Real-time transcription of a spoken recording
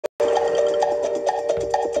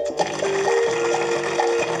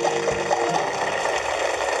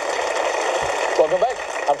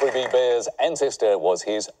bear's ancestor was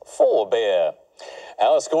his forebear.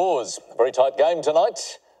 Our scores, very tight game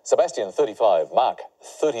tonight. Sebastian, 35. Mark,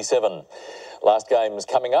 37. Last game's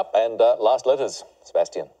coming up and last letters.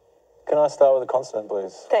 Sebastian. Can I start with a consonant,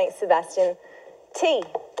 please? Thanks, Sebastian. T.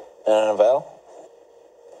 And a vowel?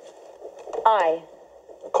 I.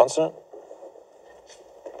 A consonant?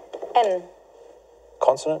 N.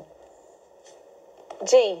 Consonant?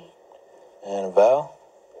 G. And a vowel?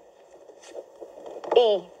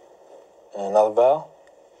 E. And another vowel?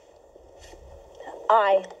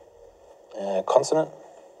 I. And a consonant?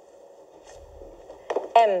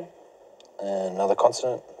 M. And another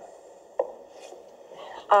consonant?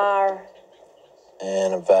 R.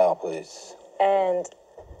 And a vowel, please. And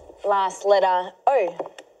last letter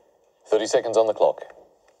O. 30 seconds on the clock.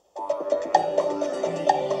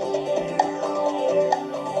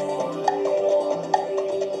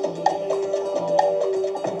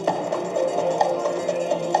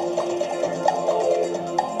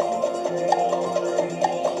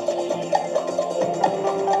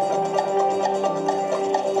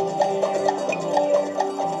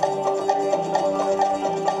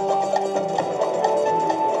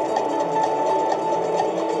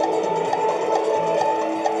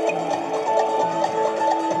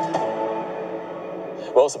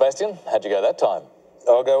 Well, Sebastian, how'd you go that time?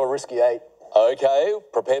 I'll go a risky 8. Okay,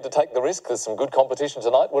 prepared to take the risk. There's some good competition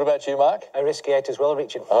tonight. What about you, Mark? A risky 8 as well,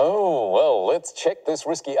 Richard. Oh, well, let's check this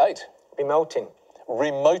risky 8. Remoting.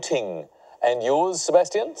 Remoting. And yours,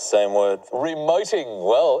 Sebastian? Same word. Remoting.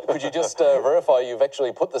 Well, could you just verify you've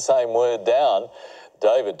actually put the same word down?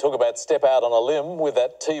 David, talk about step out on a limb with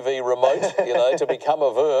that TV remote, you know, to become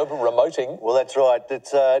a verb, remoting. Well, that's right.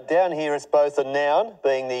 It's down here it's both a noun,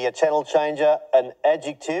 being the channel changer, an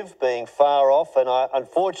adjective, being far off, and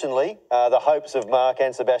unfortunately, the hopes of Mark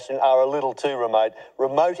and Sebastian are a little too remote.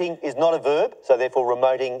 Remoting is not a verb, so therefore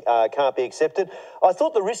remoting can't be accepted. I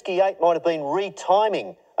thought the risky 8 might have been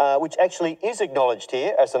retiming, which actually is acknowledged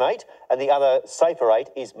here as an 8, and the other safer 8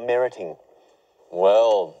 is meriting.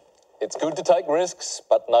 Well, it's good to take risks,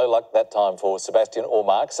 but no luck that time for Sebastian or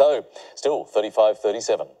Mark. So, still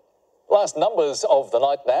 35-37. Last numbers of the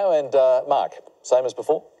night now, and Mark, same as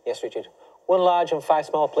before? Yes, Richard. 1 large and 5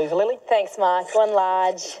 small, please, Lily. Thanks, Mark. 1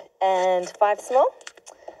 large and 5 small.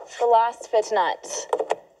 The last for tonight.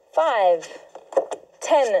 5,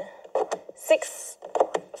 10, 6,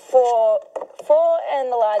 4, 4,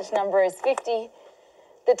 and the large number is 50.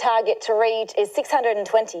 The target to reach is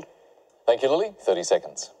 620. Thank you, Lily. 30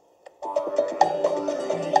 seconds.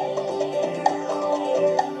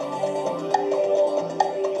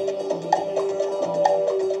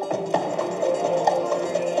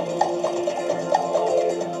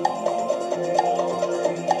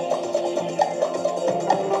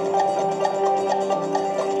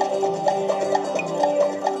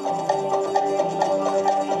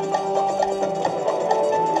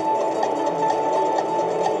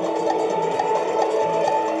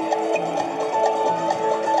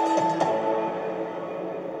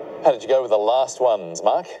 How did you go with the last ones,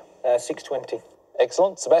 Mark? 620.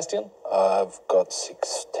 Excellent. Sebastian? I've got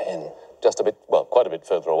 610. Just a bit, well, quite a bit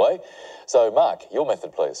further away. So, Mark, your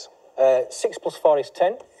method, please. 6 plus 4 is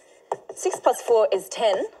 10. 6 plus 4 is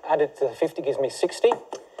 10. Added to the 50 gives me 60.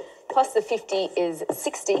 Plus the 50 is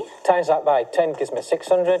 60. Times that by 10 gives me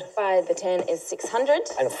 600. By the 10 is 600.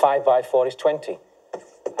 And 5 by 4 is 20.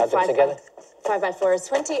 Add them together. 5 by 4 is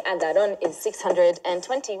 20. Add that on is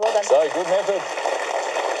 620. Well done. So, good method.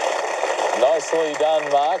 Nicely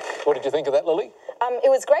done, Mark. What did you think of that, Lily? It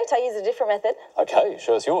was great. I used a different method. Okay,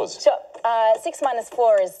 show us yours. Sure. 6 minus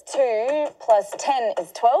 4 is 2, plus 10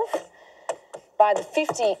 is 12. By the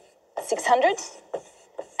 50, 600.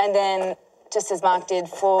 And then, just as Mark did,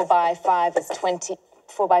 4 by 5 is 20.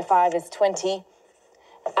 4 by 5 is 20.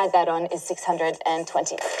 Add that on is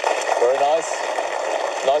 620. Very nice.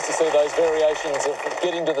 Nice to see those variations of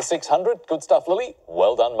getting to the 600. Good stuff, Lily.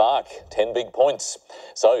 Well done, Mark. 10 big points.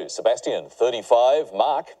 So, Sebastian, 35.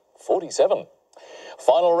 Mark, 47.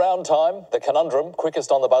 Final round time. The conundrum,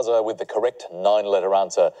 quickest on the buzzer with the correct 9-letter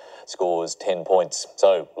answer, scores 10 points.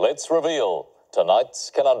 So, let's reveal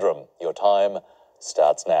tonight's conundrum. Your time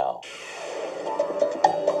starts now.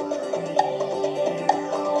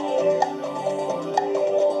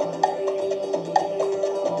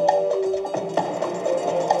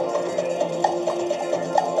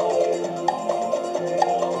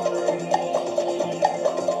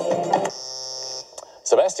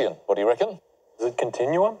 Sebastian, what do you reckon? Is it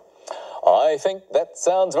continuum? I think that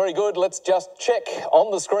sounds very good. Let's just check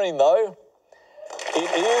on the screen, though.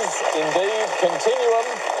 It is indeed continuum.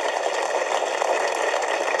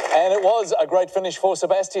 And it was a great finish for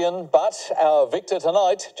Sebastian, but our victor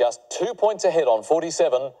tonight, just 2 points ahead on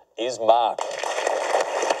 47, is Mark.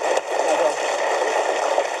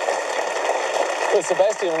 Well,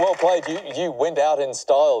 Sebastian, well played. You went out in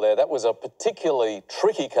style there. That was a particularly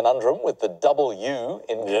tricky conundrum with the double U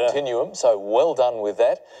in continuum, so well done with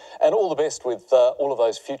that. And all the best with all of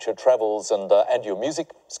those future travels and your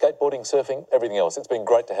music, skateboarding, surfing, everything else. It's been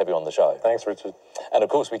great to have you on the show. Thanks, Richard. And, of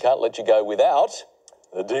course, we can't let you go without...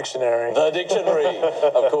 The dictionary. The dictionary.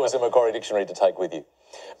 Of course, the Macquarie Dictionary to take with you.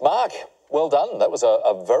 Mark, well done. That was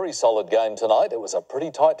a very solid game tonight. It was a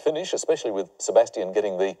pretty tight finish, especially with Sebastian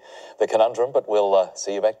getting the conundrum, but we'll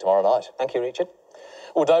see you back tomorrow night. Thank you, Richard.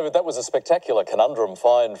 Well, David, that was a spectacular conundrum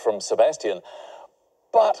find from Sebastian.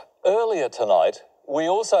 But earlier tonight, we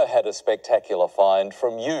also had a spectacular find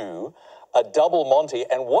from you, a double Monty,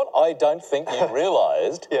 and what I don't think you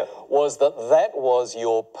realised was that was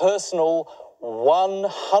your personal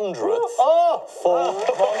 100th full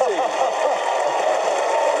Monty.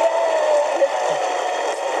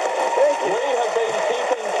 We have been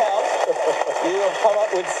keeping count. You have come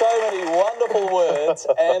up with so many wonderful words,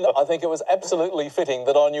 and I think it was absolutely fitting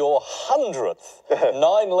that on your 100th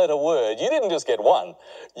 9-letter word, you didn't just get one,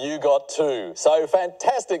 you got two. So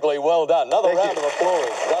fantastically well done. Another round of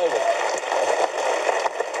applause, David.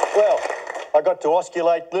 Well, I got to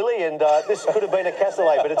osculate Lily, and this could have been a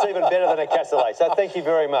cassoulet, but it's even better than a cassoulet. So thank you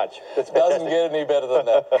very much. That's fantastic. Doesn't get any better than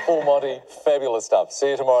that. Full Monty, fabulous stuff. See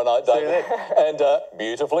you tomorrow night, David. See you then. And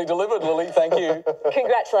beautifully delivered, Lily. Thank you.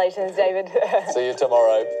 Congratulations, David. See you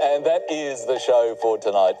tomorrow. And that is the show for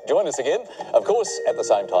tonight. Join us again, of course, at the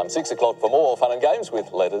same time, 6 o'clock for more fun and games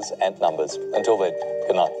with letters and numbers. Until then,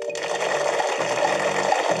 good night.